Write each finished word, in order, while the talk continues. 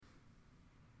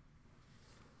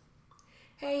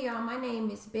Hey y'all, my name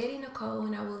is Betty Nicole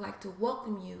and I would like to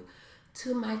welcome you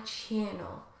to my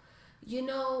channel. You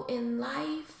know, in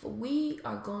life, we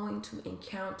are going to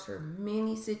encounter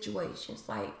many situations,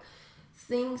 like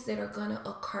things that are going to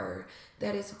occur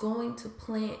that is going to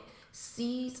plant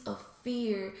seeds of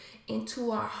fear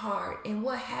into our heart. And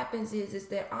what happens is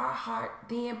that our heart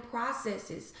then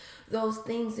processes those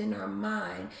things in our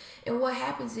mind. And what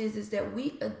happens is that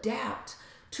we adapt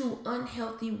to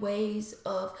unhealthy ways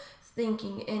of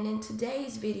thinking. And in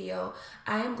today's video,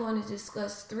 I am going to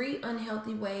discuss 3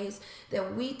 unhealthy ways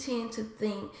that we tend to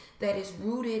think that is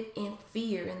rooted in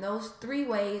fear. And those 3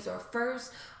 ways are: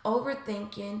 first,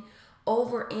 overthinking,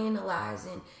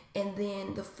 overanalyzing, and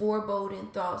then the foreboding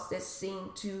thoughts that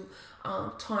seem to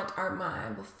taunt our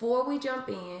mind. Before we jump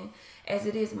in, as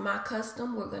it is my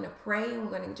custom, we're going to pray and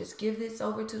we're going to just give this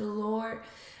over to the Lord.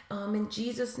 In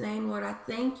Jesus' name, Lord, I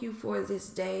thank you for this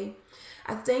day.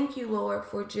 I thank you, Lord,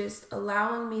 for just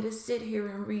allowing me to sit here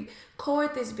and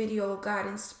record this video, oh God,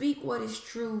 and speak what is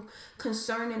true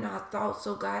concerning our thoughts,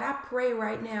 oh God. I pray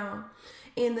right now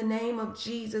in the name of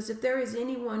Jesus, if there is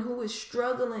anyone who is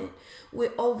struggling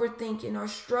with overthinking or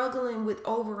struggling with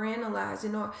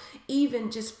overanalyzing or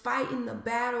even just fighting the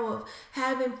battle of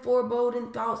having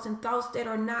foreboding thoughts and thoughts that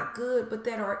are not good but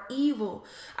that are evil,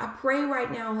 I pray right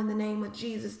now in the name of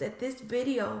Jesus that this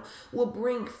video will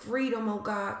bring freedom, oh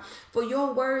God. For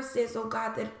your word says, oh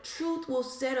God, that truth will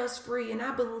set us free, and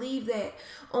I believe that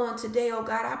on today, oh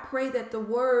God. I pray that the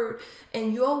word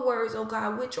and your words, oh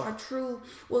God, which are true,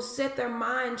 will set their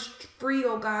minds free,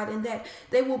 oh God, and that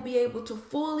they will be able to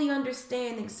fully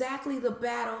understand exactly the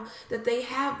battle that they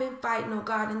have been fighting, oh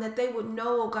God, and that they would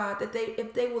know, oh God, that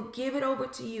if they would give it over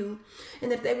to you,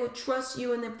 and if they would trust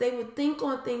you, and if they would think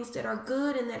on things that are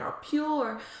good and that are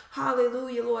pure,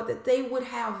 hallelujah, Lord, that they would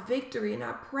have victory. And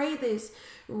I pray this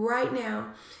right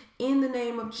now in the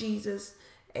name of Jesus.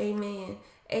 Amen.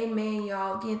 Amen,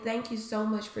 y'all. Again, thank you so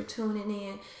much for tuning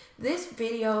in. This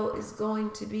video is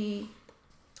going to be,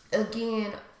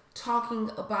 again, talking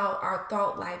about our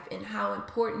thought life and how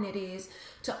important it is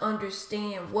to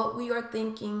understand what we are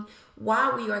thinking,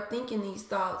 why we are thinking these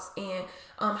thoughts, and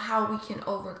how we can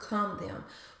overcome them.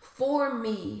 For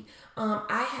me,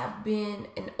 I have been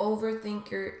an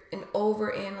overthinker, an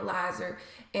overanalyzer,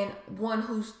 and one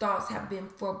whose thoughts have been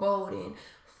foreboding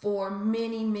for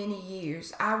many, many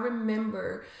years. I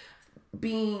remember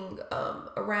being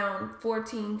around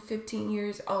 14, 15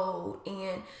 years old,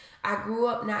 and I grew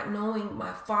up not knowing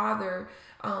my father.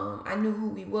 I knew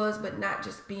who he was, but not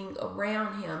just being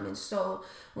around him. And so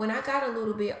when I got a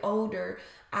little bit older,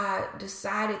 I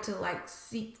decided to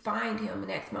find him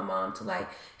and ask my mom to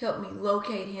help me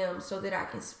locate him so that I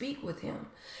can speak with him.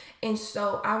 And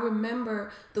so I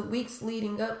remember the weeks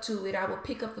leading up to it, I would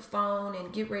pick up the phone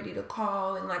and get ready to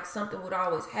call, and something would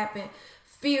always happen.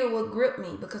 Fear would grip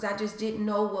me because I just didn't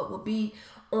know what would be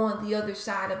on the other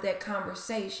side of that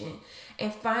conversation.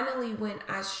 And finally, when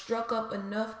I struck up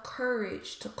enough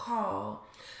courage to call,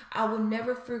 I will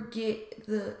never forget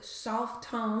the soft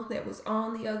tone that was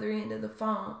on the other end of the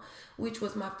phone, which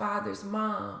was my father's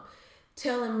mom,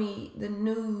 telling me the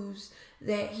news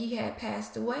that he had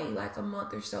passed away a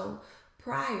month or so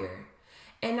prior.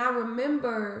 And I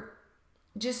remember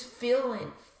just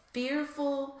feeling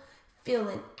fearful,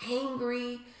 feeling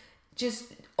angry,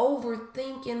 just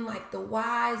overthinking the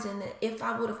whys and the if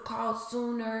I would have called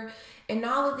sooner, and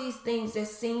all of these things that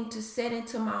seemed to set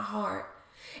into my heart.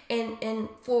 And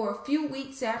for a few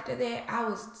weeks after that, I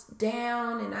was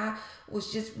down and I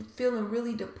was just feeling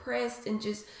really depressed and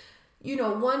just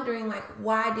wondering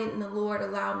why didn't the Lord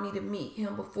allow me to meet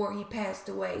him before he passed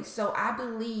away. So I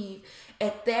believe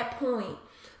at that point,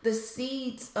 the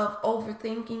seeds of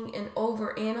overthinking and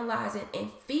overanalyzing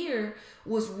and fear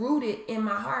was rooted in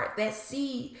my heart. That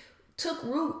seed took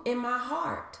root in my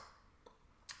heart.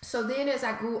 So then as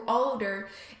I grew older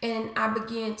and I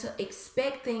began to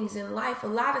expect things in life, a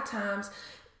lot of times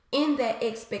in that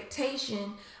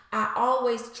expectation, I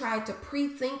always tried to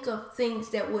pre-think of things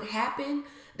that would happen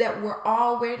that were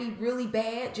already really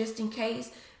bad, just in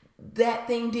case that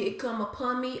thing did come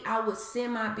upon me. I would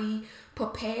be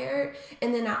prepared.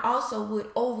 And then I also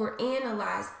would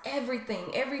overanalyze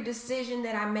everything, every decision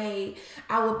that I made.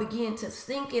 I would begin to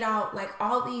think it out,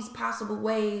 all these possible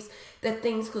ways that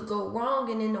things could go wrong.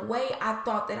 And in a way, I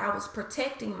thought that I was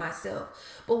protecting myself.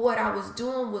 But what I was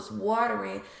doing was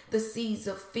watering the seeds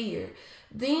of fear.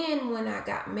 Then when I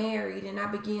got married and I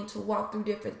began to walk through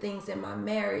different things in my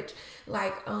marriage,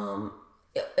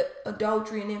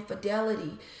 adultery and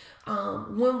infidelity,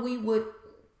 when we would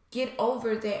get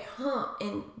over that hump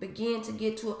and begin to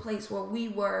get to a place where we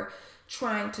were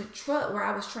trying to trust, where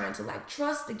I was trying to like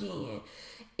trust again.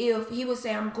 If he would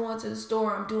say, I'm going to the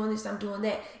store, I'm doing this, I'm doing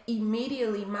that,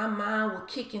 immediately my mind would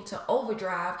kick into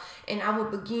overdrive and I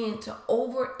would begin to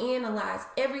overanalyze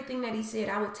everything that he said.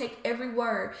 I would take every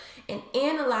word and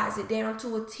analyze it down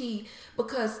to a T,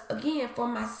 because again, for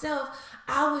myself,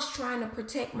 I was trying to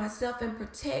protect myself and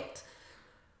protect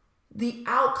the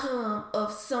outcome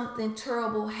of something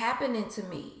terrible happening to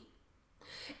me.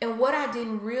 And what I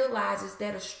didn't realize is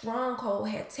that a stronghold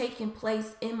had taken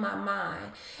place in my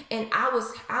mind, and I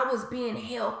was being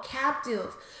held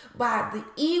captive by the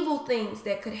evil things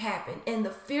that could happen and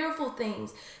the fearful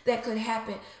things that could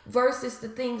happen versus the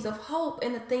things of hope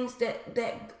and the things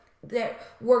that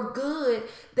were good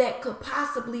that could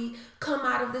possibly come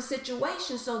out of the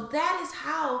situation. So that is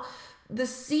how the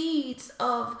seeds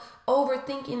of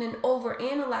overthinking and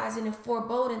overanalyzing and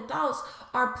foreboding thoughts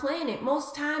are planted.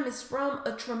 Most time it's from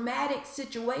a traumatic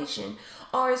situation,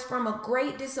 or it's from a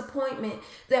great disappointment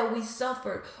that we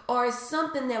suffered, or it's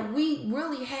something that we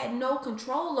really had no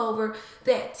control over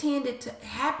that tended to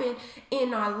happen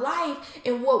in our life.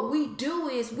 And what we do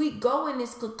is we go in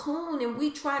this cocoon and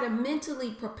we try to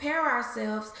mentally prepare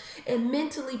ourselves and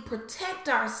mentally protect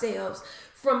ourselves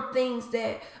from things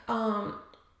that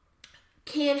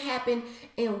can happen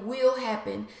and will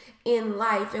happen in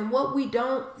life. And what we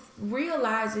don't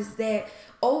realize is that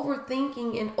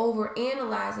overthinking and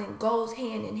overanalyzing goes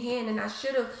hand in hand. And I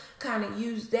should have kind of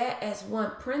used that as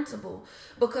one principle,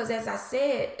 because as I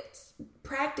said,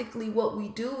 practically what we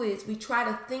do is we try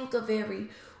to think of every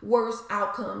worst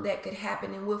outcome that could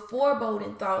happen. And with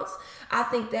foreboding thoughts, I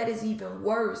think that is even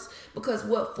worse, because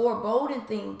what foreboding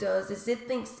thing does is it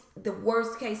thinks the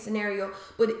worst case scenario,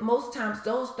 but most times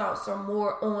those thoughts are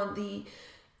more on the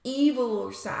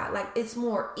evil side. Like it's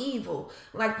more evil.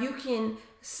 Like you can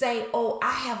say, oh,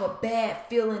 I have a bad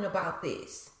feeling about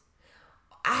this.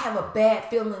 I have a bad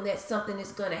feeling that something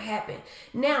is going to happen.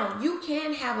 Now, you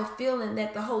can have a feeling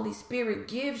that the Holy Spirit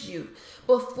gives you,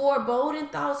 but foreboding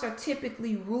thoughts are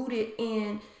typically rooted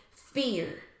in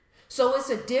fear. So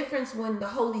it's a difference when the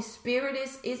Holy Spirit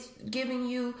is giving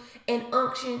you an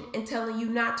unction and telling you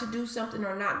not to do something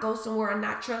or not go somewhere or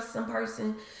not trust some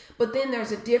person. But then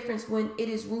there's a difference when it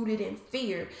is rooted in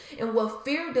fear. And what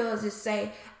fear does is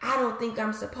say, I don't think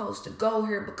I'm supposed to go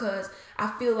here because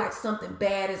I feel like something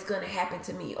bad is going to happen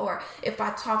to me. Or if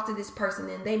I talk to this person,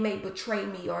 then they may betray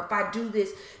me. Or if I do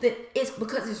this, then it's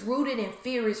because it's rooted in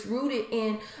fear. It's rooted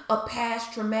in a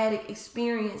past traumatic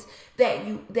experience that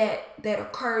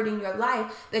occurred in your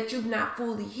life that you've not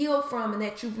fully healed from and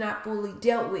that you've not fully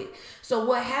dealt with. So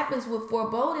what happens with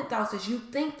foreboding thoughts is you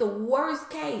think the worst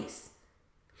case.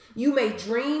 You may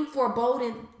dream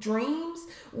foreboding dreams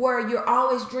where you're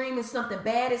always dreaming something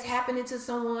bad is happening to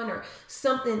someone or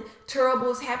something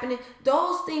terrible is happening.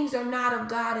 Those things are not of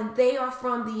God, and they are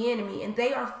from the enemy, and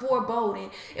they are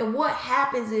foreboding. And what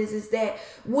happens is that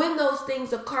when those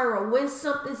things occur or when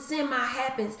something semi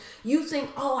happens, you think,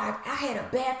 oh, I had a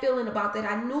bad feeling about that.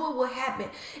 I knew it would happen.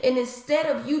 And instead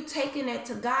of you taking that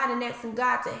to God and asking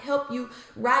God to help you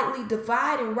rightly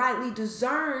divide and rightly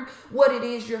discern what it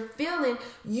is you're feeling,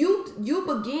 you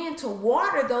begin to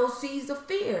water those seeds of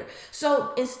fear.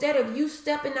 So instead of you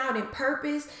stepping out in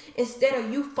purpose, instead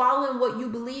of you following what you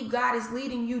believe God is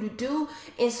leading you to do,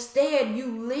 instead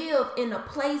you live in a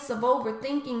place of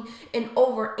overthinking and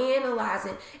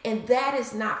overanalyzing. And that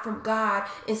is not from God.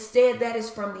 Instead, that is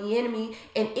from the enemy.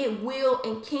 And it will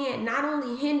and can not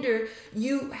only hinder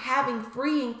you having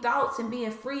freeing thoughts and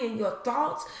being free in your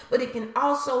thoughts, but it can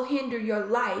also hinder your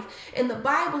life. And the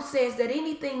Bible says that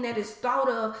anything that is thought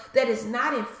of that is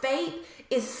not in faith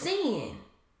is sin.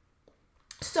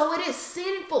 So it is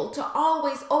sinful to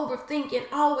always overthink and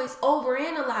always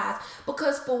overanalyze,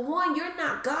 because for one, you're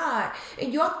not God,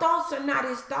 and your thoughts are not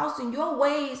his thoughts, and your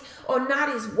ways are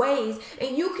not his ways.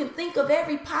 And you can think of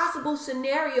every possible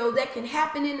scenario that can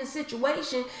happen in a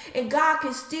situation, and God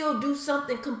can still do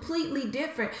something completely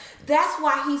different. That's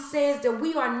why he says that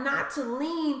we are not to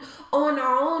lean on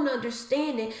our own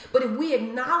understanding, but if we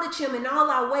acknowledge him in all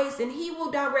our ways, then he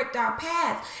will direct our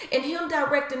paths. And him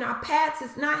directing our paths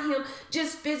is not him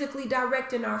just physically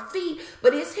directing our feet,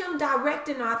 but it's him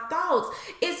directing our thoughts.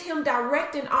 It's him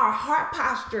directing our heart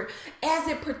posture as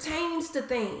it pertains to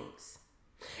things.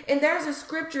 And there's a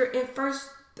scripture in 1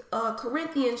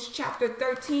 Corinthians chapter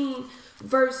 13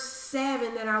 verse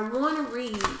 7 that I want to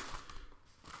read,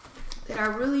 that I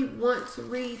really want to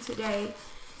read today.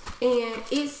 And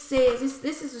it says,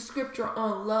 this is a scripture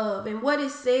on love, and what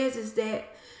it says is that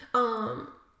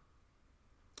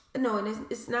no, and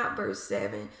it's not verse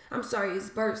 7. I'm sorry, it's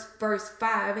verse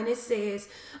 5. And it says,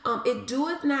 it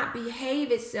doeth not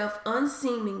behave itself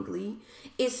unseemingly.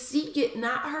 It seeketh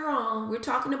not her own. We're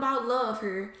talking about love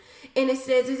here. And it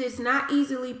says it is not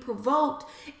easily provoked,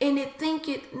 and it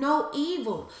thinketh no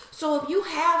evil. So if you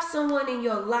have someone in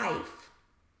your life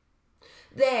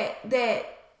that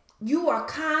you are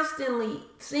constantly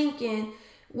thinking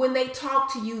when they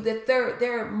talk to you that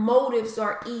their motives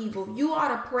are evil, you ought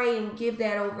to pray and give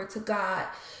that over to God,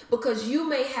 because you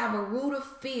may have a root of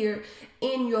fear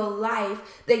in your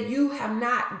life that you have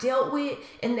not dealt with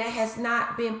and that has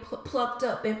not been plucked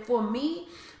up. And for me,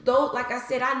 though, like I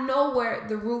said, I know where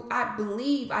the root, I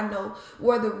believe I know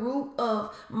where the root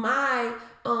of my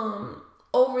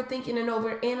overthinking and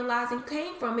overanalyzing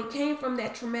came from. It came from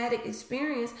that traumatic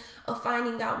experience of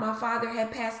finding out my father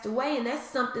had passed away. And that's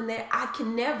something that I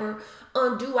can never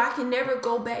undo. I can never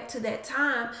go back to that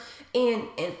time and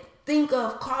think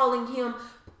of calling him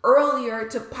earlier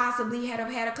to possibly have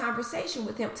had a conversation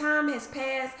with him. Time has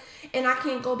passed and I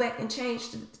can't go back and change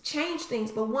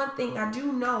things. But one thing I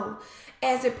do know,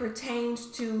 as it pertains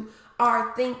to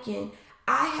our thinking,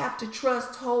 I have to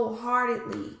trust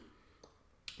wholeheartedly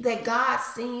that God's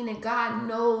seen and God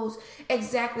knows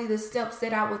exactly the steps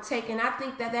that I will take. And I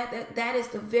think that is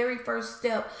the very first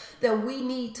step that we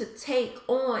need to take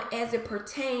on as it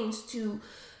pertains to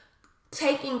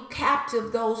taking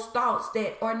captive those thoughts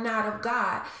that are not of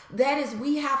God. That is,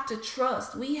 we have to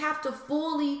trust. We have to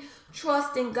fully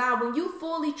trust in God. When you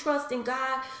fully trust in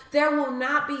God, there will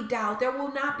not be doubt. There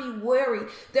will not be worry.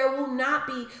 There will not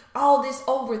be all this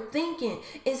overthinking.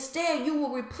 Instead, you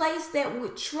will replace that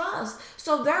with trust.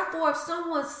 So therefore, if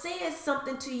someone says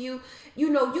something to you,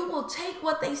 you will take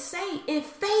what they say in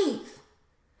faith.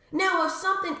 Now, if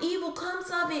something evil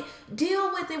comes of it,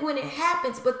 deal with it when it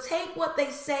happens, but take what they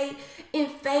say in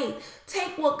faith.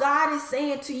 Take what God is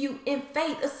saying to you in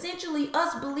faith. Essentially,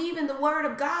 us believing the word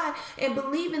of God and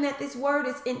believing that this word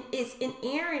is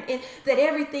inerrant and that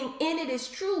everything in it is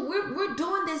true. We're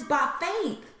doing this by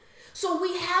faith. So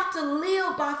we have to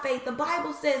live by faith. The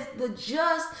Bible says the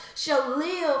just shall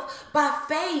live by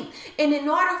faith. And in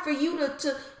order for you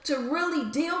to really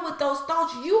deal with those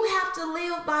thoughts, you have to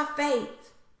live by faith.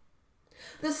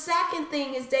 The second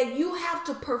thing is that you have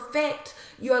to perfect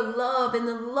your love and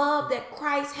the love that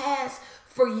Christ has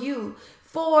for you.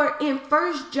 For in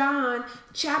 1 John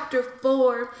chapter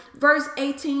 4, verse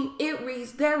 18, it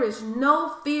reads, "There is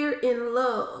no fear in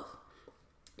love,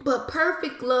 but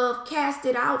perfect love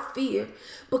casteth out fear,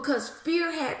 because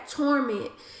fear hath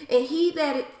torment, and he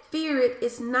that feareth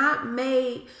is not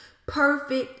made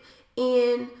perfect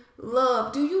in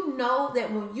love." Do you know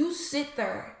that when you sit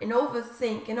there and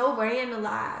overthink and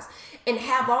overanalyze and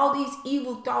have all these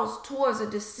evil thoughts towards a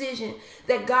decision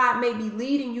that God may be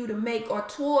leading you to make, or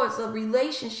towards a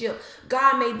relationship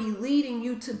God may be leading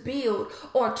you to build,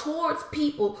 or towards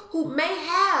people who may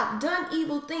have done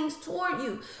evil things toward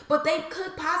you, but they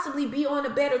could possibly be on a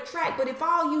better track, but if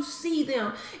all you see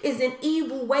them is in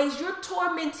evil ways, you're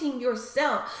tormenting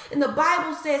yourself. And the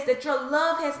Bible says that your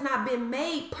love has not been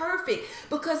made perfect,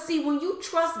 because see, when you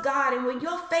trust God and when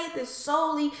your faith is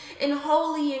solely and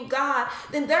wholly in God,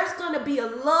 then there's going to be a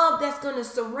love that's going to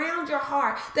surround your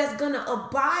heart, that's going to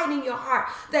abide in your heart,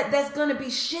 that's going to be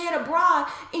shed abroad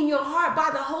in your heart by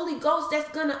the Holy Ghost, that's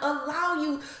going to allow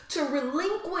you to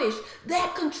relinquish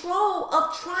that control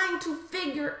of trying to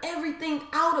figure everything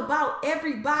out about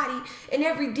everybody and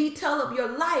every detail of your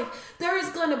life. There is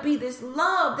going to be this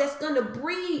love that's going to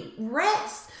breed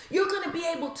rest. You're going to be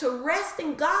able to rest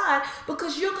in God,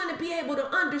 because you're going to be able to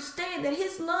understand that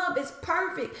his love is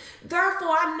perfect.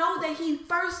 Therefore, I know that he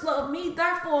first loved me.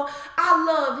 Therefore, I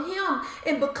love him.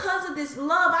 And because of this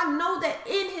love, I know that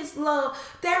in his love,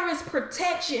 there is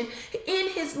protection. In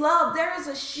his love, there is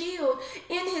a shield.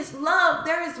 In his love,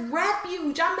 there is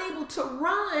refuge. I'm able to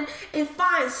run and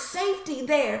find safety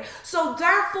there. So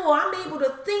therefore, I'm able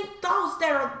to think thoughts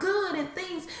that are good and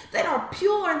things that are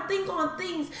pure, and think on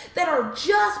things that are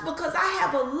just, because I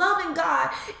have a loving God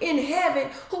in heaven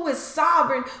who is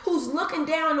sovereign, who's looking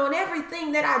down on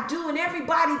everything that I do and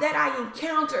everybody that I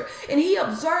encounter. And he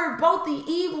observed both the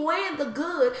evil and the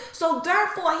good. So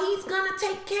therefore, he's going to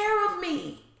take care of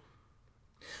me.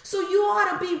 So you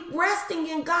ought to be resting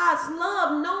in God's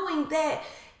love, knowing that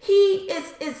he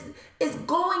is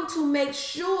going to make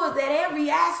sure that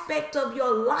every aspect of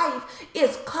your life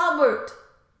is covered.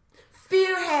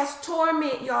 Fear has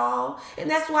torment, y'all. And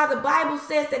that's why the Bible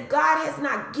says that God has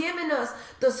not given us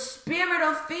the spirit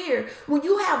of fear. When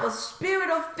you have a spirit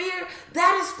of fear,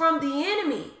 that is from the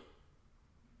enemy.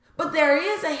 But there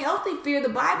is a healthy fear. The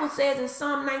Bible says in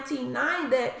Psalm 19:9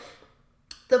 that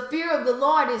the fear of the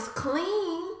Lord is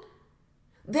clean.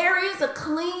 There is a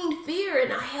clean fear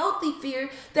and a healthy fear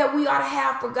that we ought to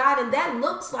have for God. And that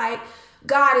looks like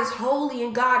God is holy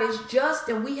and God is just,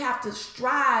 and we have to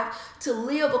strive to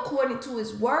live according to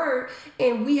his word,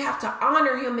 and we have to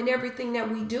honor him in everything that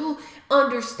we do,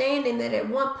 understanding that at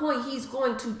one point he's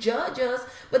going to judge us.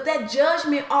 But that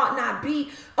judgment ought not be,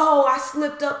 oh, I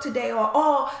slipped up today, or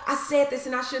oh, I said this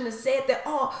and I shouldn't have said that.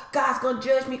 Oh, God's going to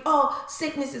judge me. Oh,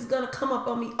 sickness is going to come up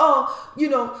on me.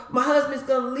 Oh, my husband's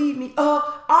going to leave me.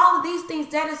 Oh, all of these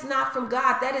things, that is not from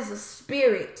God. That is a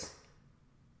spirit.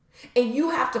 And you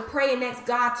have to pray and ask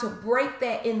God to break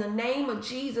that in the name of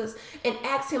Jesus, and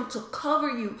ask him to cover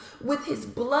you with his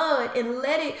blood and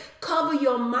let it cover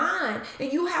your mind.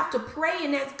 And you have to pray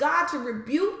and ask God to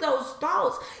rebuke those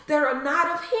thoughts that are not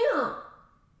of him.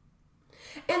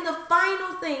 And the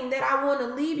final thing that I want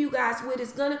to leave you guys with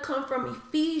is going to come from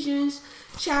Ephesians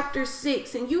chapter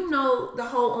 6. And you know the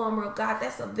whole armor of God.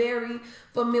 That's a very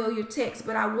familiar text.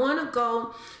 But I want to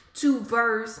go to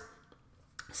verse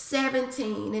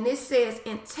 17, and it says,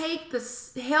 and take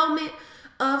the helmet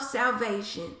of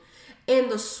salvation and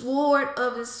the sword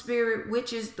of the Spirit,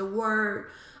 which is the word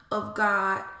of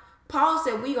God. Paul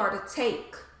said we are to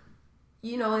take,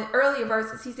 in earlier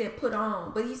verses he said put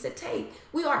on, but he said take.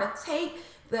 We are to take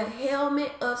the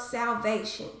helmet of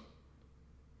salvation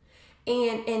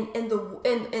and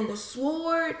the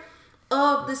sword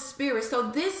of the Spirit.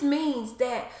 So this means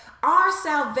that our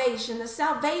salvation, the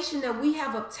salvation that we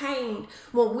have obtained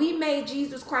when we made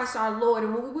Jesus Christ our Lord,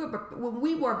 and when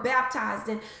we were baptized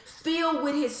and filled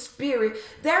with his Spirit,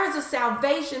 there is a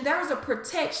salvation, there is a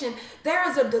protection, there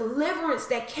is a deliverance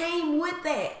that came with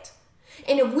that.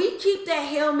 And if we keep that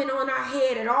helmet on our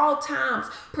head at all times,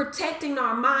 protecting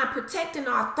our mind, protecting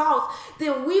our thoughts,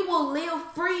 then we will live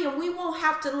free, and we won't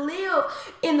have to live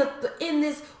in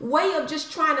this way of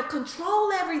just trying to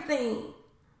control everything.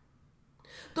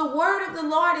 The word of the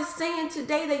Lord is saying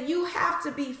today that you have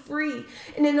to be free.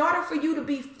 And in order for you to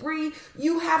be free,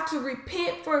 you have to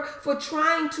repent for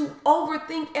trying to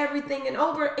overthink everything and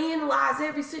overanalyze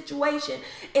every situation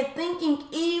and thinking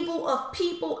evil of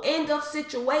people and of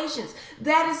situations.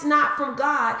 That is not from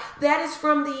God. That is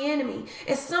from the enemy.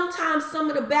 And sometimes some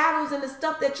of the battles and the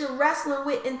stuff that you're wrestling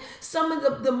with and some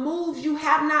of the moves you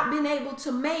have not been able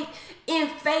to make in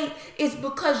faith is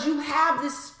because you have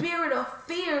this spirit of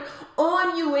fear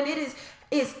on you, and it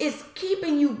is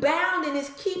keeping you bound, and it's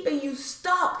keeping you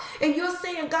stuck. And you're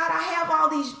saying, God, I have all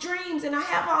these dreams and I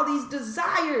have all these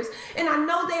desires, and I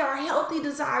know they are healthy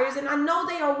desires, and I know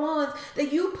they are ones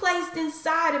that you placed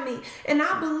inside of me. And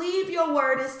I believe your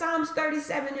word in Psalms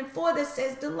 37:4 that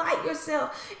says, delight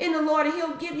yourself in the Lord and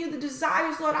he'll give you the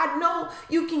desires. Lord, I know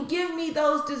you can give me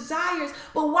those desires,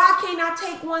 but why can't I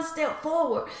take one step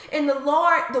forward? And the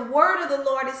word of the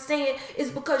Lord is saying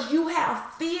is because you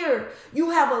have fear.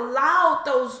 You have allowed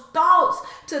those thoughts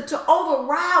to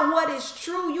override what is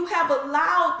true. You have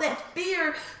allowed that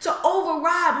fear to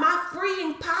override my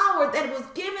freeing power that was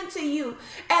given to you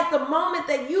at the moment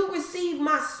that you received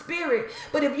my Spirit.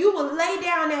 But if you will lay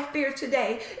down that fear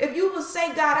today, if you will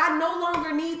say, God, I no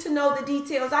longer need to know the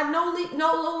details. I no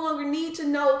longer need to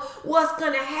know what's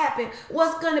going to happen,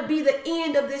 what's going to be the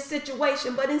end of this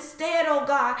situation. But instead, oh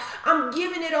God, I'm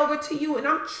giving it over to you and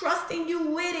I'm trusting you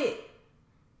with it.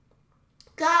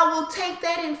 God will take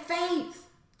that in faith.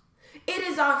 It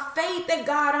is our faith that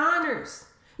God honors,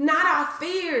 not our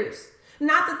fears,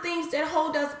 not the things that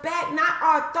hold us back, not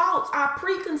our thoughts, our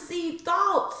preconceived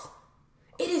thoughts.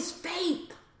 It is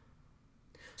faith.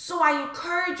 So I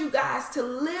encourage you guys to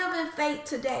live in faith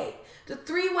today. The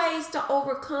 3 ways to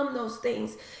overcome those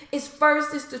things is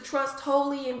first is to trust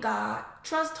wholly in God.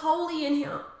 Trust wholly in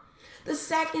him. The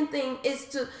second thing is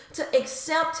to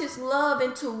accept his love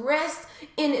and to rest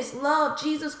in his love.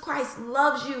 Jesus Christ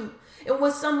loves you. And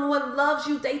when someone loves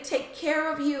you, they take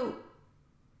care of you.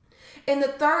 And the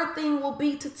third thing will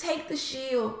be to take the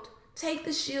shield. Take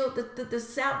the shield,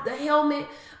 the helmet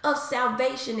of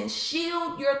salvation, and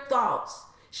shield your thoughts.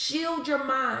 Shield your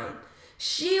mind.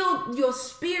 Shield your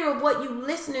spirit, what you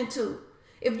listening to.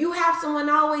 If you have someone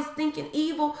always thinking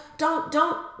evil, don't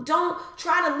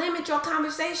try to limit your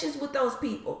conversations with those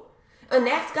people. And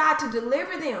ask God to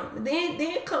deliver them. And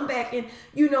then come back and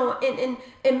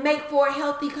and make for a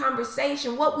healthy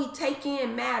conversation. What we take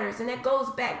in matters. And that goes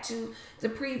back to the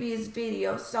previous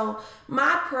video. So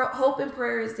my hope and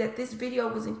prayer is that this video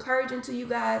was encouraging to you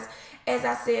guys. As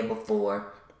I said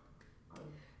before,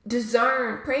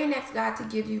 discern. Pray and ask God to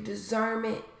give you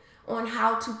discernment on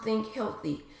how to think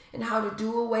healthy and how to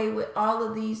do away with all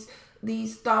of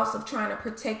these thoughts of trying to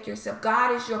protect yourself.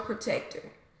 God is your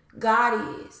protector.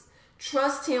 God is.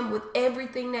 Trust him with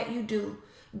everything that you do.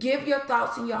 Give your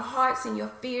thoughts and your hearts and your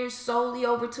fears solely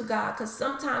over to God, because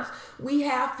sometimes we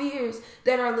have fears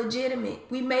that are legitimate.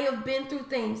 We may have been through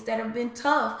things that have been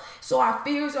tough, so our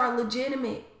fears are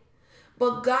legitimate.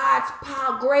 But God's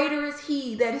power, greater is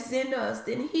He that is in us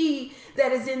than he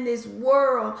that is in this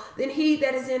world, than he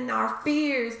that is in our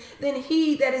fears, than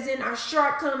he that is in our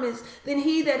shortcomings, than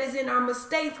he that is in our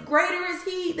mistakes. Greater is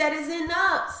He that is in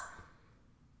us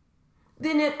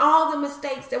than in all the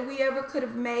mistakes that we ever could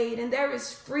have made. And there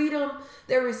is freedom,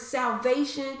 there is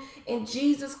salvation in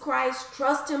Jesus Christ.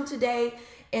 Trust Him today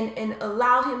and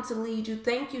allow Him to lead you.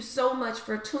 Thank you so much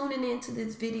for tuning into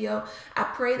this video. I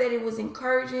pray that it was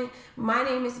encouraging. My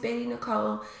name is Betty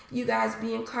Nicole. You guys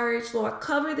be encouraged. Lord,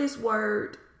 cover this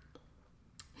word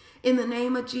in the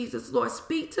name of Jesus. Lord,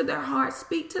 speak to their hearts,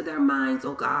 speak to their minds,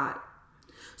 oh God,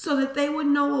 so that they would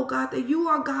know, oh God, that You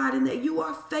are God and that You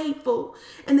are faithful,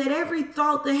 and that every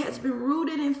thought that has been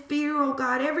rooted in fear, oh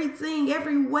God, everything,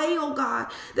 every way, oh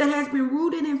God, that has been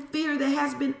rooted in fear, that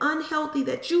has been unhealthy,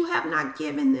 that You have not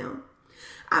given them.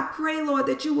 I pray, Lord,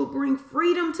 that You will bring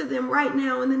freedom to them right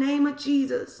now in the name of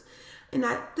Jesus. And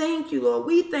I thank You, Lord.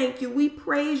 We thank You, we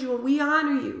praise You, and we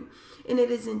honor You. And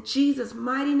it is in Jesus'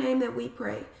 mighty name that we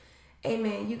pray.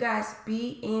 Amen. You guys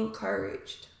be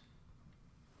encouraged.